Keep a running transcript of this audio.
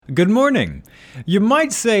Good morning. You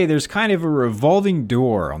might say there's kind of a revolving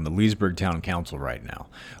door on the Leesburg Town Council right now.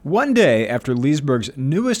 One day after Leesburg's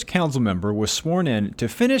newest council member was sworn in to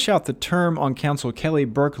finish out the term on council Kelly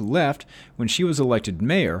Burke left when she was elected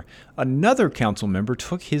mayor, another council member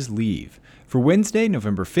took his leave. For Wednesday,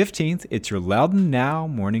 November 15th, it's your Loudoun Now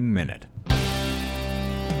Morning Minute.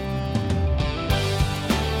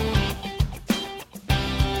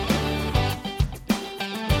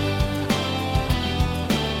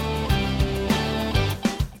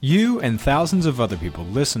 You and thousands of other people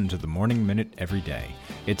listen to the Morning Minute every day.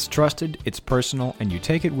 It's trusted, it's personal, and you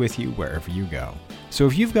take it with you wherever you go. So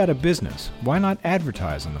if you've got a business, why not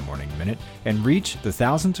advertise on the Morning Minute and reach the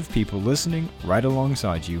thousands of people listening right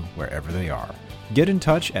alongside you wherever they are? Get in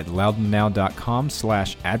touch at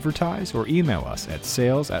loudounnow.com/advertise or email us at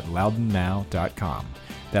sales@loudounnow.com.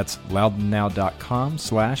 That's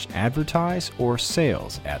loudounnow.com/advertise or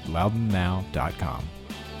sales@loudounnow.com.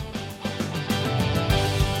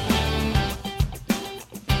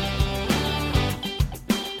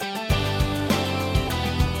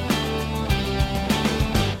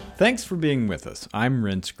 Thanks for being with us. I'm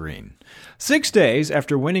Rence Green. 6 days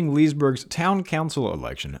after winning Leesburg's town council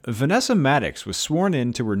election, Vanessa Maddox was sworn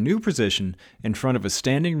in to her new position in front of a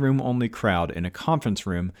standing room only crowd in a conference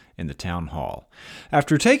room in the town hall.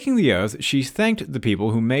 After taking the oath, she thanked the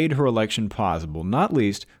people who made her election possible, not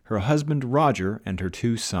least her husband Roger and her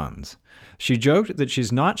 2 sons. She joked that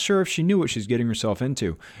she's not sure if she knew what she's getting herself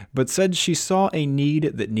into, but said she saw a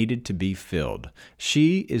need that needed to be filled.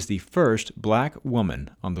 She is the first black woman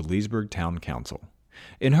on the Leesburg Town Council.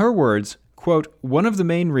 In her words, quote, "One of the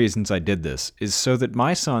main reasons I did this is so that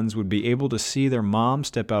my sons would be able to see their mom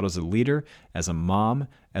step out as a leader, as a mom,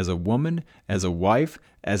 as a woman, as a wife,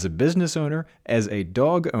 as a business owner, as a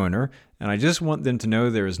dog owner, and I just want them to know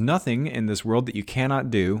there is nothing in this world that you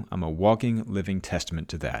cannot do. I'm a walking, living testament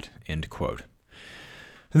to that," end quote.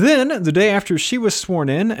 Then, the day after she was sworn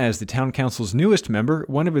in as the town council's newest member,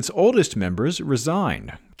 one of its oldest members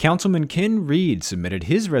resigned. Councilman Ken Reed submitted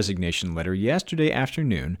his resignation letter yesterday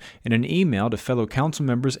afternoon in an email to fellow council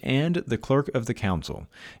members and the clerk of the council.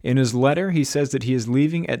 In his letter, he says that he is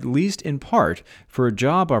leaving at least in part for a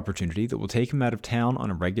job opportunity that will take him out of town on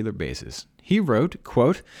a regular basis. He wrote,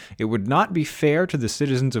 quote, "It would not be fair to the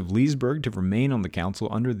citizens of Leesburg to remain on the council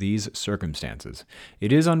under these circumstances.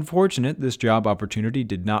 It is unfortunate this job opportunity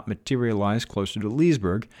did not materialize closer to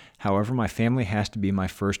Leesburg. However, my family has to be my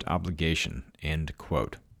first obligation," end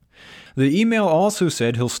quote. The email also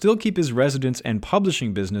said he'll still keep his residence and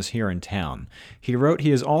publishing business here in town. He wrote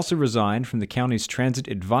he has also resigned from the county's Transit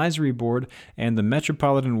Advisory Board and the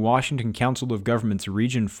Metropolitan Washington Council of Governments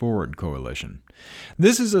Region Forward Coalition.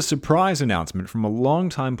 This is a surprise announcement from a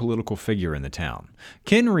longtime political figure in the town.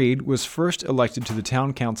 Ken Reed was first elected to the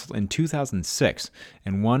town council in 2006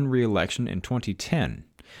 and won re-election in 2010.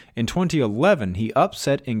 In 2011, he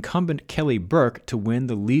upset incumbent Kelly Burke to win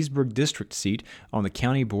the Leesburg district seat on the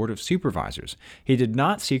County Board of Supervisors. He did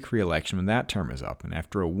not seek re-election when that term is up, and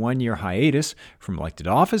after a 1-year hiatus from elected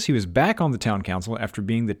office, he was back on the town council after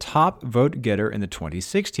being the top vote getter in the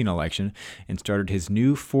 2016 election and started his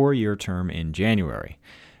new 4-year term in January.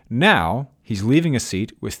 Now, he's leaving a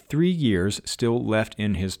seat with 3 years still left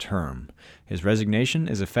in his term. His resignation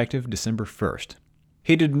is effective December 1st.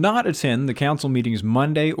 He did not attend the council meetings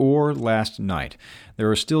Monday or last night. There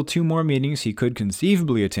are still 2 more meetings he could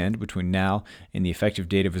conceivably attend between now and the effective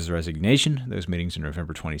date of his resignation. Those meetings are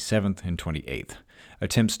November 27th and 28th.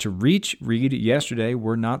 Attempts to reach Reed yesterday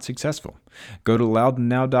were not successful. Go to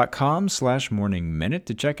loudounnow.com/Morning Minute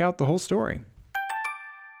to check out the whole story.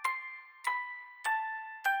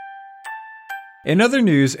 In other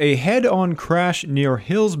news, a head-on crash near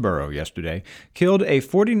Hillsborough yesterday killed a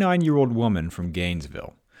 49-year-old woman from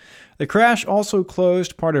Gainesville. The crash also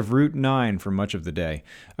closed part of Route 9 for much of the day.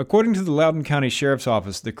 According to the Loudoun County Sheriff's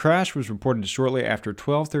Office, the crash was reported shortly after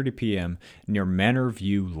 12:30 p.m. near Manor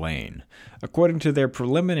View Lane. According to their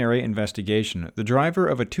preliminary investigation, the driver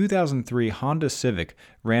of a 2003 Honda Civic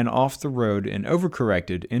ran off the road and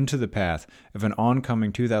overcorrected into the path of an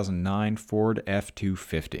oncoming 2009 Ford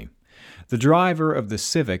F-250. The driver of the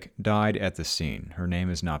Civic died at the scene. Her name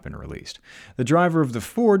has not been released. The driver of the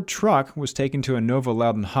Ford truck was taken to a Nova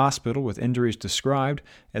Loudoun hospital with injuries described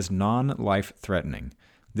as non-life-threatening.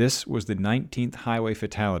 This was the 19th highway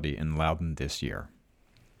fatality in Loudoun this year.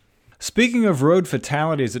 Speaking of road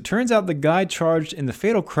fatalities, it turns out the guy charged in the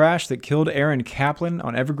fatal crash that killed Aaron Kaplan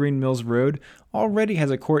on Evergreen Mills Road already has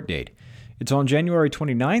a court date. It's on January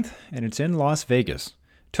 29th, and it's in Las Vegas.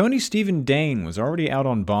 Tony Stephen Dane was already out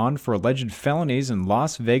on bond for alleged felonies in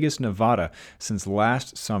Las Vegas, Nevada since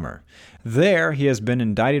last summer. There, he has been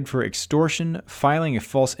indicted for extortion, filing a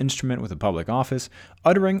false instrument with a public office,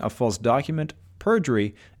 uttering a false document,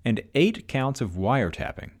 perjury, and 8 counts of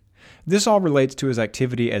wiretapping. This all relates to his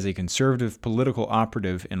activity as a conservative political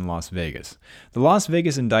operative in Las Vegas. The Las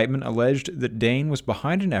Vegas indictment alleged that Dane was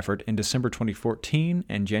behind an effort in December 2014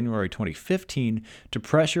 and January 2015 to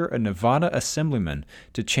pressure a Nevada assemblyman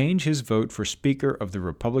to change his vote for Speaker of the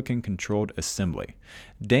Republican-controlled Assembly.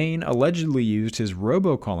 Dane allegedly used his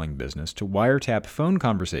robocalling business to wiretap phone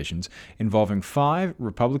conversations involving 5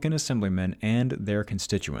 Republican assemblymen and their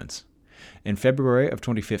constituents. In February of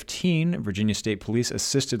 2015, Virginia State Police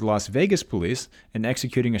assisted Las Vegas police in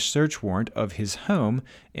executing a search warrant of his home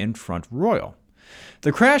in Front Royal.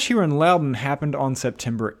 The crash here in Loudoun happened on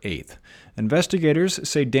September 8th. Investigators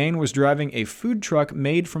say Dane was driving a food truck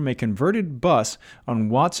made from a converted bus on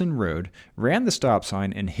Watson Road, ran the stop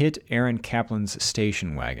sign, and hit Erin Kaplan's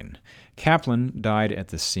station wagon. Kaplan died at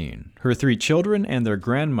the scene. Her 3 children and their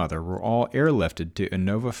grandmother were all airlifted to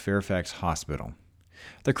Inova Fairfax Hospital.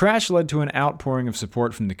 The crash led to an outpouring of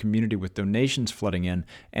support from the community, with donations flooding in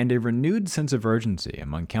and a renewed sense of urgency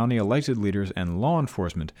among county elected leaders and law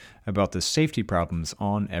enforcement about the safety problems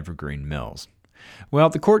on Evergreen Mills. Well,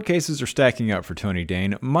 the court cases are stacking up for Tony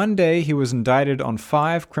Dane. Monday, he was indicted on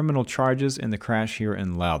 5 criminal charges in the crash here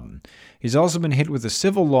in Loudoun. He's also been hit with a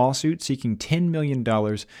civil lawsuit seeking $10 million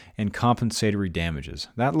in compensatory damages.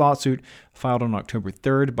 That lawsuit, filed on October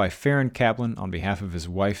 3rd by Farron Kaplan on behalf of his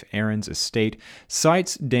wife Erin's estate,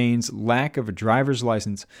 cites Dane's lack of a driver's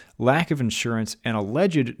license, lack of insurance, and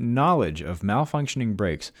alleged knowledge of malfunctioning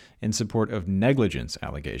brakes in support of negligence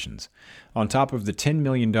allegations. On top of the $10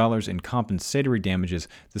 million in compensatory damages,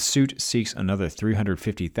 the suit seeks another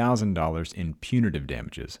 $350,000 in punitive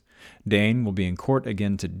damages. Dane will be in court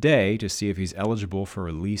again today to see if he's eligible for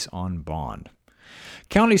release on bond.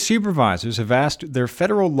 County supervisors have asked their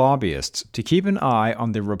federal lobbyists to keep an eye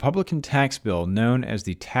on the Republican tax bill known as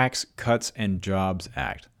the Tax Cuts and Jobs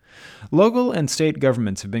Act. Local and state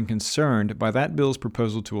governments have been concerned by that bill's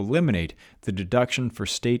proposal to eliminate the deduction for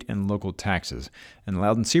state and local taxes, and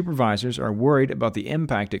Loudoun supervisors are worried about the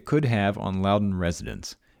impact it could have on Loudoun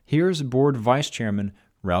residents. Here's Board Vice Chairman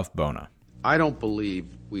Ralph Bona. I don't believe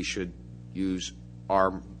we should use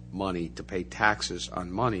our money to pay taxes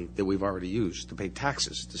on money that we've already used to pay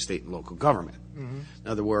taxes to state and local government. In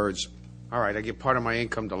other words, all right, I give part of my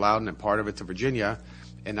income to Loudoun and part of it to Virginia,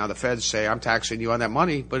 and now the feds say I'm taxing you on that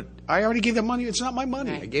money, but I already gave the money. It's not my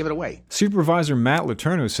money. I gave it away. Supervisor Matt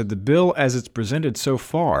Letourneau said the bill, as it's presented so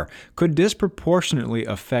far, could disproportionately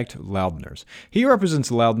affect Loudouners. He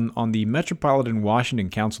represents Loudoun on the Metropolitan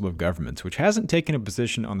Washington Council of Governments, which hasn't taken a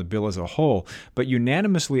position on the bill as a whole, but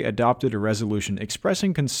unanimously adopted a resolution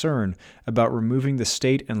expressing concern about removing the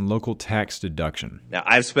state and local tax deduction. Now,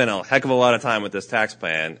 I've spent a heck of a lot of time with this tax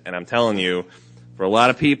plan, and I'm telling you, for a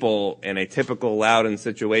lot of people in a typical Loudoun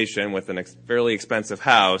situation with a fairly expensive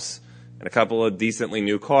house and a couple of decently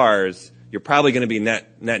new cars, you're probably going to be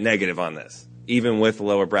net negative on this, even with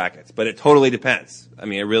lower brackets. But it totally depends. I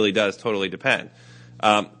mean, it really does totally depend.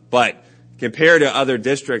 But compared to other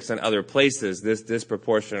districts and other places, this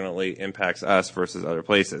disproportionately impacts us versus other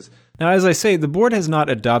places. Now, as I say, the board has not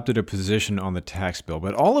adopted a position on the tax bill,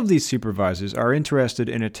 but all of these supervisors are interested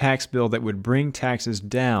in a tax bill that would bring taxes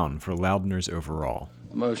down for Loudouners overall.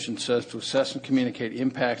 The motion says to assess and communicate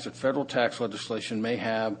impacts that federal tax legislation may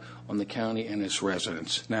have on the county and its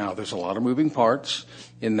residents. Now, there's a lot of moving parts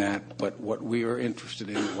in that, but what we are interested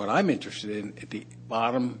in, what I'm interested in, at the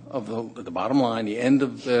bottom of the bottom line, the end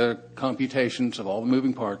of the computations of all the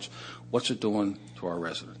moving parts, what's it doing to our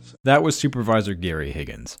residents? That was Supervisor Gary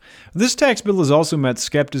Higgins. This tax bill has also met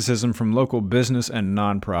skepticism from local business and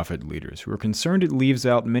nonprofit leaders who are concerned it leaves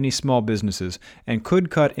out many small businesses and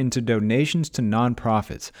could cut into donations to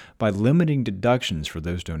nonprofits by limiting deductions for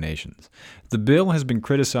those donations. The bill has been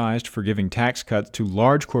criticized for giving tax cuts to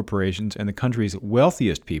large corporations and the country's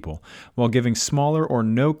wealthiest people, while giving smaller or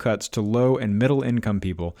no cuts to low and middle income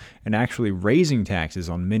people and actually raising taxes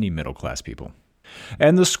on many middle-class people.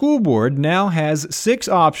 And the school board now has 6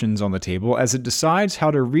 options on the table as it decides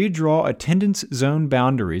how to redraw attendance zone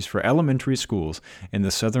boundaries for elementary schools in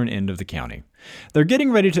the southern end of the county. They're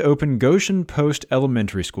getting ready to open Goshen Post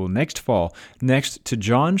Elementary School next fall, next to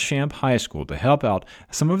John Champ High School, to help out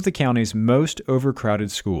some of the county's most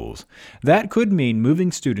overcrowded schools. That could mean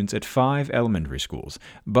moving students at 5 elementary schools: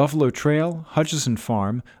 Buffalo Trail, Hutchison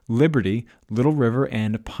Farm, Liberty, Little River,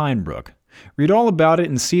 and Pine Brook. Read all about it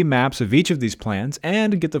and see maps of each of these plans,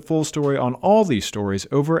 and get the full story on all these stories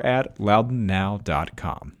over at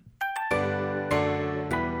loudounnow.com.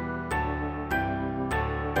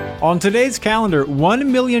 On today's calendar,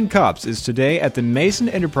 1 Million Cups is today at the Mason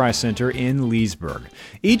Enterprise Center in Leesburg.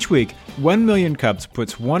 Each week, 1 Million Cups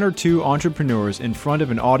puts one or two entrepreneurs in front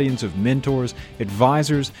of an audience of mentors,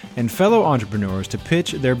 advisors, and fellow entrepreneurs to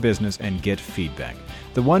pitch their business and get feedback.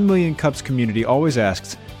 The 1 Million Cups community always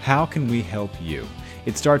asks, how can we help you?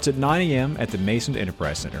 It starts at 9 a.m. at the Mason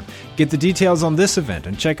Enterprise Center. Get the details on this event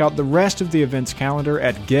and check out the rest of the event's calendar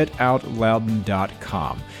at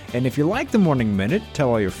getoutloudon.com. And if you like the Morning Minute, tell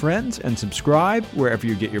all your friends and subscribe wherever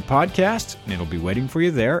you get your podcasts, and it'll be waiting for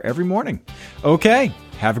you there every morning. Okay,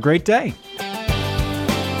 have a great day.